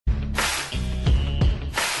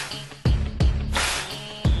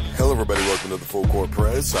everybody? Welcome to the Full Court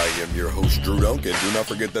Press. I am your host, Drew Duncan. Do not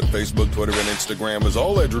forget that Facebook, Twitter, and Instagram is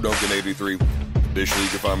all at Drew Duncan 83. Additionally, you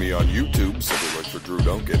can find me on YouTube. Simply look for Drew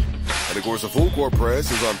Duncan. And of course, the Full Court Press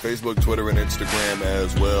is on Facebook, Twitter, and Instagram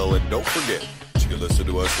as well. And don't forget, you can listen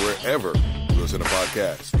to us wherever you listen to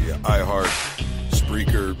podcasts via iHeart,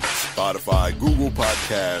 Spreaker, Spotify, Google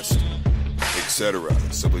Podcast, etc.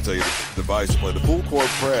 Simply tell you the device to play the Full Court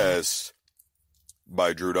Press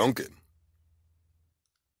by Drew Duncan.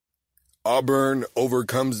 Auburn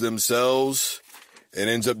overcomes themselves and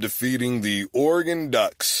ends up defeating the Oregon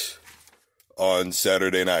Ducks on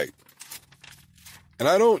Saturday night. And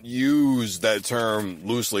I don't use that term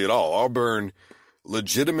loosely at all. Auburn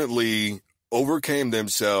legitimately overcame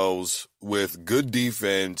themselves with good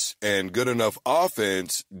defense and good enough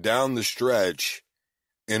offense down the stretch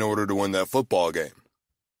in order to win that football game.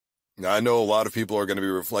 Now, I know a lot of people are going to be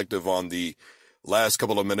reflective on the last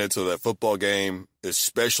couple of minutes of that football game,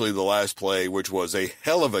 especially the last play, which was a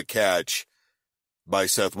hell of a catch by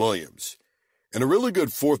Seth Williams. And a really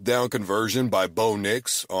good fourth down conversion by Bo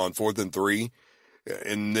Nix on 4th and 3.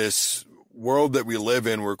 In this world that we live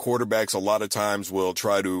in where quarterbacks a lot of times will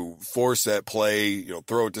try to force that play,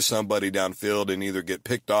 throw it to somebody downfield and either get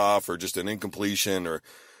picked off or just an incompletion or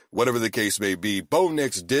whatever the case may be, Bo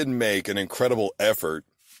Nix did make an incredible effort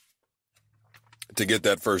to get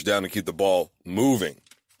that first down and keep the ball moving.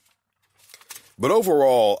 But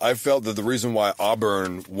overall, I felt that the reason why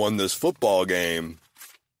Auburn won this football game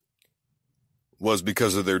was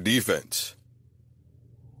because of their defense.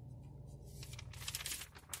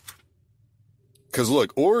 Because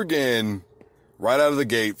look, Oregon, right out of the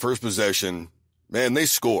gate, first possession, man, they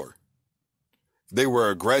score. They were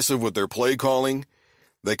aggressive with their play calling.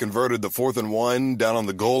 They converted the 4th and 1 down on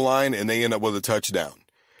the goal line, and they end up with a touchdown.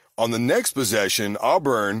 On the next possession,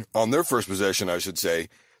 Auburn, on their first possession, I should say,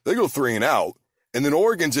 they go 3 and out. And then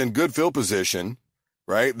Oregon's in good field position,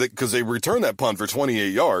 right? Because they returned that punt for 28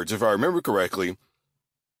 yards, if I remember correctly.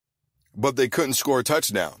 But they couldn't score a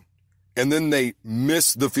touchdown. And then they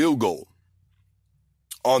missed the field goal.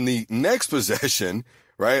 On the next possession,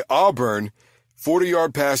 right, Auburn,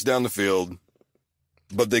 40-yard pass down the field,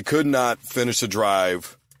 but they could not finish the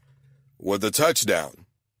drive with a touchdown.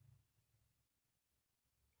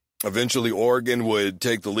 Eventually, Oregon would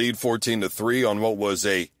take the lead 14-3 on what was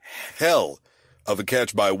a hell of a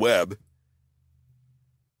catch by Webb.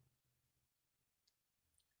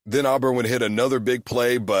 Then Auburn would hit another big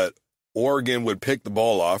play, but Oregon would pick the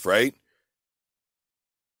ball off, right?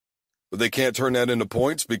 But they can't turn that into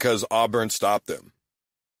points because Auburn stopped them.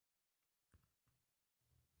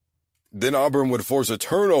 Then Auburn would force a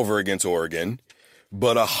turnover against Oregon,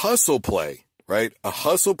 but a hustle play, right? A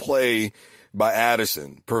hustle play by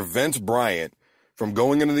Addison prevents Bryant from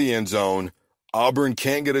going into the end zone. Auburn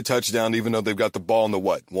can't get a touchdown even though they've got the ball on the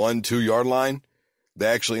 1-2 yard line. They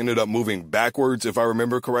actually ended up moving backwards, if I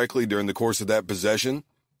remember correctly, during the course of that possession.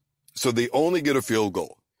 So they only get a field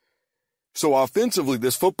goal. So offensively,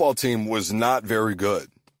 this football team was not very good.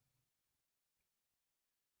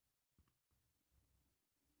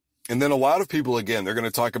 And then a lot of people, again, they're going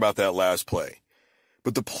to talk about that last play.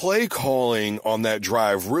 But the play calling on that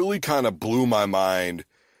drive really kind of blew my mind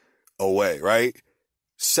away, right?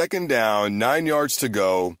 2nd down, 9 yards to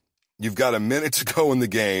go. You've got a minute to go in the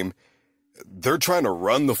game. They're trying to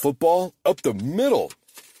run the football up the middle,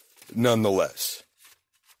 nonetheless.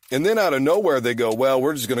 And then out of nowhere, they go, well,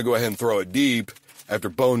 we're just going to go ahead and throw it deep after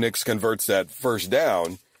Bo Nix converts that first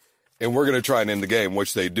down, and we're going to try and end the game,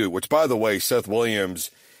 which they do. Which, by the way, Seth Williams,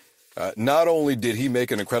 not only did he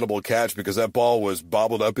make an incredible catch because that ball was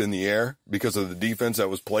bobbled up in the air because of the defense that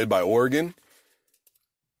was played by Oregon.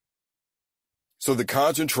 So the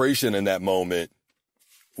concentration in that moment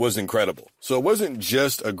was incredible. So it wasn't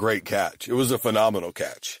just a great catch. It was a phenomenal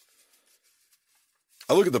catch.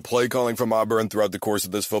 I look at the play calling from Auburn throughout the course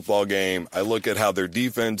of this football game. I look at how their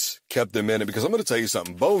defense kept them in it because I'm going to tell you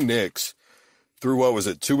something. Bo Nix threw,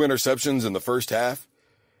 2 interceptions in the first half.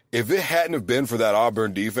 If it hadn't have been for that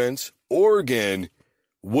Auburn defense, Oregon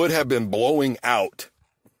would have been blowing out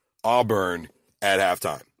Auburn at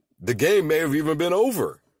halftime. The game may have even been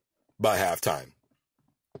over by halftime.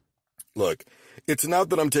 Look, it's not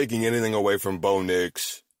that I'm taking anything away from Bo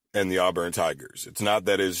Nix and the Auburn Tigers. It's not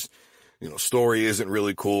that his story isn't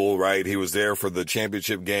really cool, right? He was there for the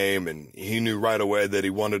championship game and he knew right away that he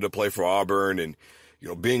wanted to play for Auburn. And,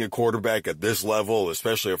 being a quarterback at this level,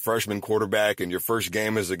 especially a freshman quarterback, and your first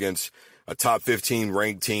game is against a top 15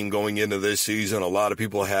 ranked team going into this season. A lot of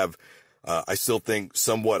people have, I still think,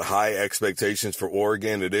 somewhat high expectations for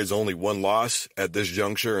Oregon. It is only 1 loss at this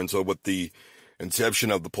juncture. And so with the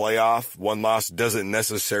inception of the playoff. One loss doesn't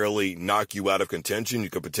necessarily knock you out of contention. You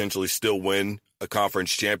could potentially still win a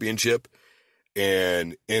conference championship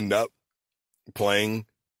and end up playing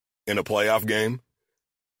in a playoff game.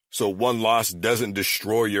 So one loss doesn't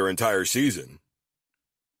destroy your entire season.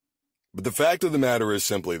 But the fact of the matter is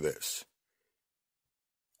simply this.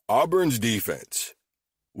 Auburn's defense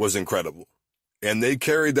was incredible. And they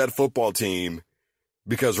carried that football team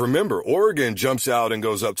because, remember, Oregon jumps out and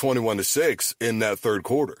goes up 21-6 in that third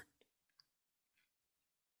quarter.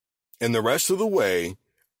 And the rest of the way,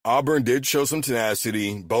 Auburn did show some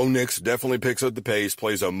tenacity. Bo Nix definitely picks up the pace,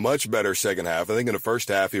 plays a much better second half. I think in the first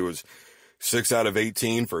half, he was 6 out of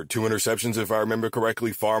 18 for 2 interceptions, if I remember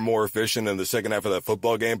correctly, far more efficient in the second half of that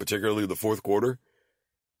football game, particularly the fourth quarter.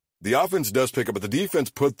 The offense does pick up, but the defense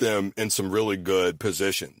put them in some really good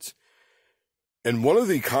positions. And one of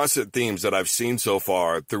the constant themes that I've seen so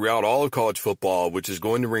far throughout all of college football, which is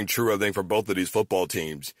going to ring true, I think, for both of these football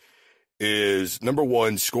teams, is number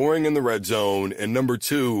one, scoring in the red zone, and number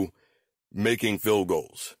two, making field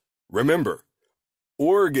goals. Remember,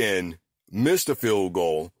 Oregon missed a field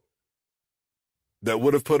goal that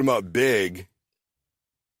would have put them up big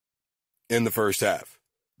in the first half.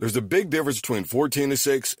 There's a big difference between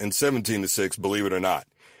 14-6 and 17-6, believe it or not.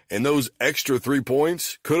 And those extra 3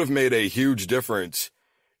 points could have made a huge difference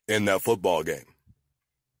in that football game.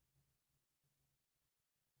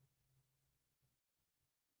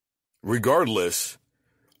 Regardless,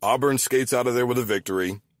 Auburn skates out of there with a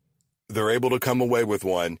victory. They're able to come away with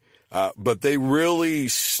one, but they really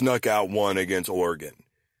snuck out one against Oregon,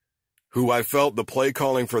 who I felt the play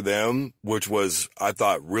calling for them, which was, I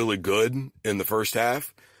thought, really good in the first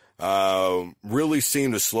half, really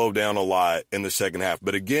seemed to slow down a lot in the second half.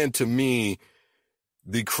 But again, to me,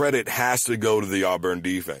 the credit has to go to the Auburn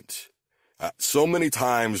defense. So many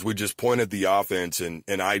times we just point at the offense, and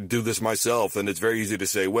I do this myself, and it's very easy to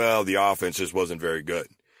say, well, the offense just wasn't very good.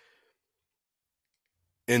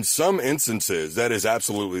 In some instances, that is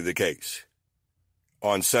absolutely the case.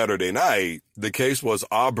 On Saturday night, the case was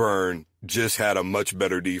Auburn just had a much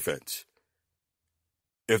better defense.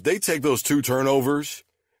 If they take those 2 turnovers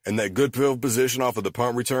and that good field position off of the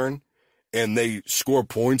punt return, and they score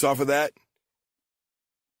points off of that,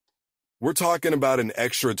 we're talking about an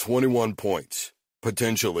extra 21 points,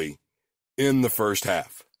 potentially, in the first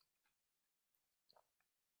half.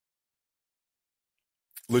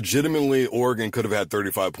 Legitimately, Oregon could have had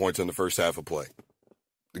 35 points in the first half of play.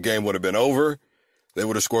 The game would have been over. They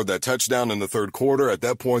would have scored that touchdown in the third quarter. At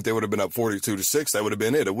that point, they would have been up 42-6. That would have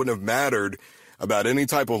been it. It wouldn't have mattered about any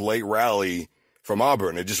type of late rally from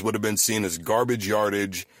Auburn. It just would have been seen as garbage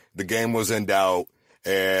yardage. The game was in doubt,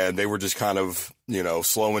 and they were just kind of,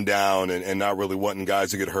 slowing down and not really wanting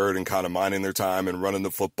guys to get hurt and kind of minding their time and running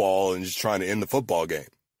the football and just trying to end the football game.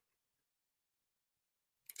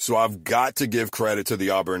 So I've got to give credit to the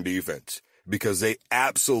Auburn defense because they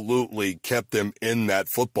absolutely kept them in that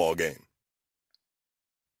football game.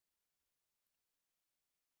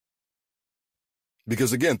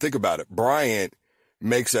 Because again, think about it. Bryant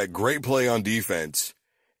makes that great play on defense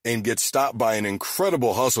and gets stopped by an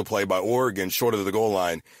incredible hustle play by Oregon short of the goal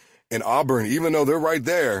line. And Auburn, even though they're right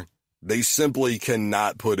there, they simply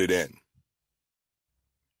cannot put it in.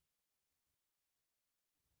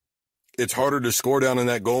 It's harder to score down in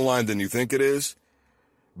that goal line than you think it is.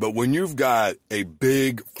 But when you've got a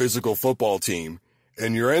big physical football team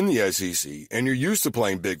and you're in the SEC and you're used to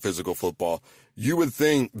playing big physical football, you would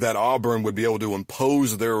think that Auburn would be able to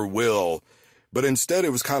impose their will. But instead,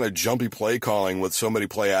 it was kind of jumpy play calling with so many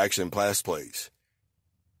play action pass plays.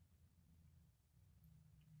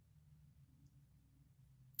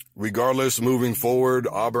 Regardless, moving forward,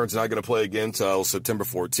 Auburn's not going to play again until September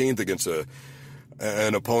 14th against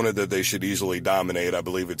an opponent that they should easily dominate. I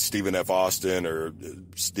believe it's Stephen F. Austin or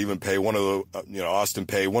Stephen Pay, Austin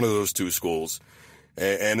Pay, one of those two schools.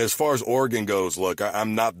 And as far as Oregon goes, look,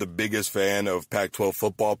 I'm not the biggest fan of Pac-12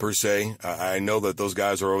 football per se. I know that those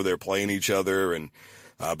guys are over there playing each other,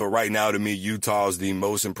 but right now to me, Utah is the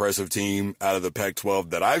most impressive team out of the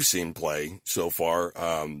Pac-12 that I've seen play so far.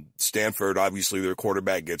 Stanford, obviously, their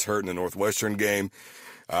quarterback gets hurt in the Northwestern game.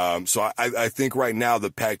 So I think right now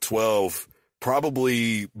the Pac-12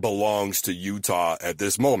 probably belongs to Utah at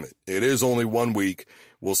this moment. It is only 1 week.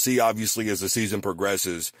 We'll see, obviously, as the season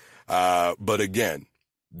progresses. But again,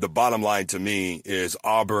 the bottom line to me is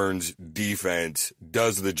Auburn's defense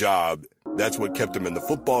does the job. That's what kept them in the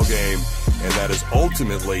football game. And that is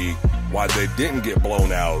ultimately why they didn't get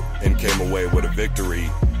blown out and came away with a victory,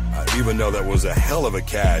 even though that was a hell of a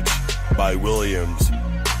catch by Williams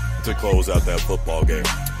to close out that football game.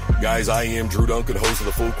 Guys, I am Drew Duncan, host of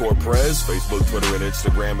the Full Court Press. Facebook, Twitter, and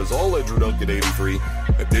Instagram is all at Drew Duncan 83.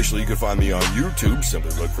 Additionally, you can find me on YouTube.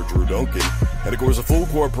 Simply look for Drew Duncan. And of course, the Full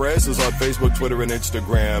Court Press is on Facebook, Twitter, and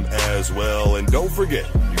Instagram as well. And don't forget,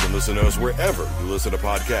 you can listen to us wherever you listen to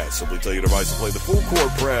podcasts. Simply tell your device to play the Full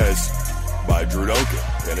Court Press by Drew Duncan.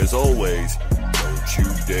 And as always, don't you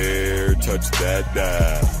dare touch that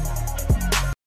dial.